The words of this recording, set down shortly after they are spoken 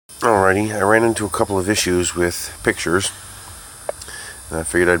Alrighty, I ran into a couple of issues with pictures, and I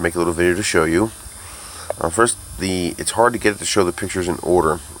figured I'd make a little video to show you. First, it's hard to get it to show the pictures in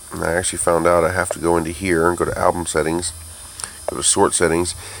order, and I actually found out I have to go into here and go to album settings, go to sort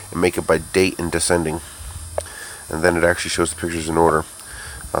settings, and make it by date and descending, and then it actually shows the pictures in order.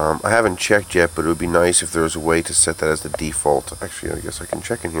 I haven't checked yet, but it would be nice if there was a way to set that as the default. Actually, I guess I can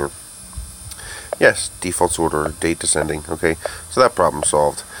check in here. Yes, default order, date descending. Okay, so that problem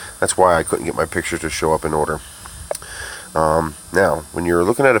solved. That's why I couldn't get my picture to show up in order. Now, when you're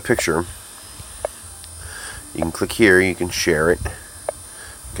looking at a picture, you can click here, you can share it.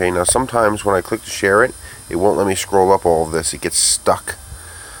 Okay, now sometimes when I click to share it, it won't let me scroll up all of this. It gets stuck.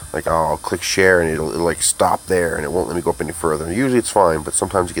 Like, I'll click share and it'll like stop there and it won't let me go up any further. Usually it's fine, but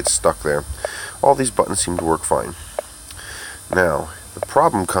sometimes it gets stuck there. All these buttons seem to work fine. Now, the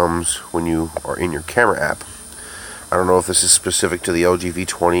problem comes when you are in your camera app. I don't know if this is specific to the LG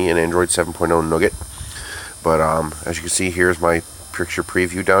V20 and Android 7.0 Nougat, but as you can see, here's my picture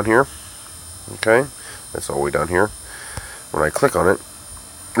preview down here. Okay, that's all the way down here. When I click on it,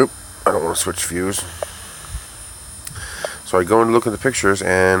 nope, I don't want to switch views. So I go and look at the pictures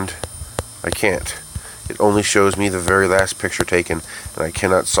and I can't. It only shows me the very last picture taken, and I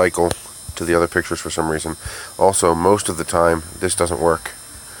cannot cycle to the other pictures for some reason. Also, most of the time, this doesn't work.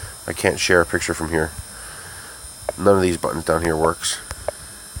 I can't share a picture from here. None of these buttons down here works.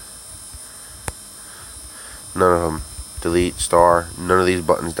 None of them. Delete, star, none of these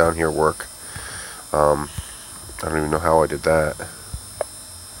buttons down here work. I don't even know how I did that.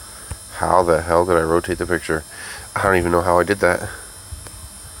 How the hell did I rotate the picture? I don't even know how I did that.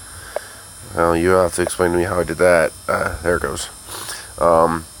 Well, you have to explain to me how I did that. There it goes.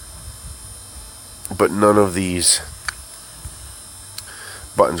 But none of these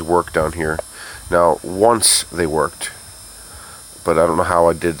buttons work down here. Now, once they worked, but I don't know how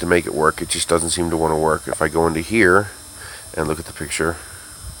I did to make it work. It just doesn't seem to want to work. If I go into here and look at the picture,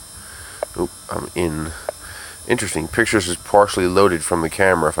 oop, I'm in. Interesting, pictures is partially loaded from the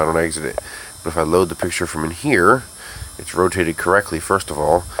camera if I don't exit it. But if I load the picture from in here, it's rotated correctly first of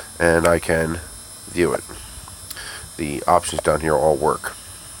all, and I can view it. The options down here all work.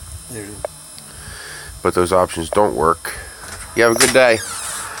 But those options don't work. You have a good day.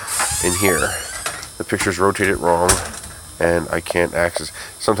 In here, the picture's rotated wrong, and I can't access.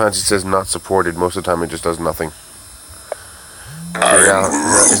 Sometimes it says not supported. Most of the time it just does nothing. So now,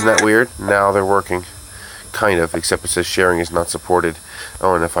 isn't that weird? Now they're working. Kind of, except it says sharing is not supported.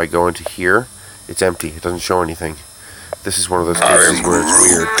 Oh, and if I go into here, it's empty. It doesn't show anything. This is one of those cases where it's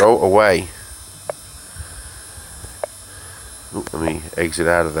weird. Go away. Ooh, let me exit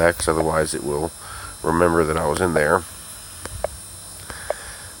out of that, because otherwise it will remember that I was in there.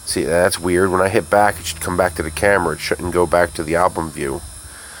 See, that's weird. When I hit back, it should come back to the camera. It shouldn't go back to the album view.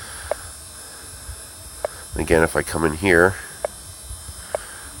 And again, if I come in here,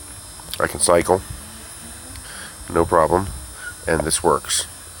 I can cycle. No problem. And this works.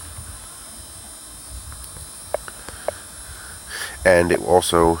 And it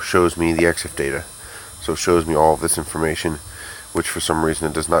also shows me the EXIF data. So it shows me all of this information, which for some reason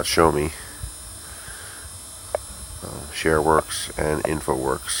it does not show me. Share works and info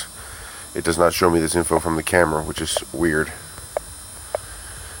works. It does not show me this info from the camera, which is weird.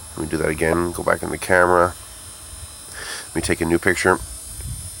 Let me do that again. Go back in the camera. Let me take a new picture.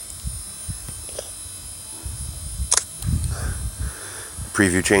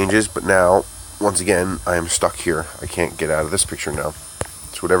 Preview changes, but now, once again, I am stuck here. I can't get out of this picture now.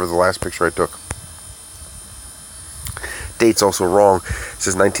 It's whatever the last picture I took. Date's also wrong. It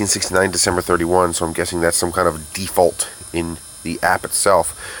says 1969 December 31, so I'm guessing that's some kind of default in the app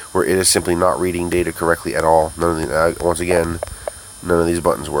itself, where it is simply not reading data correctly at all. None of the, once again, none of these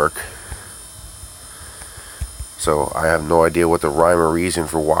buttons work. So I have no idea what the rhyme or reason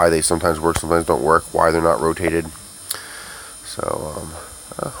for why they sometimes work, sometimes don't work, why they're not rotated. So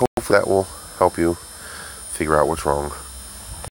hopefully that will help you figure out what's wrong.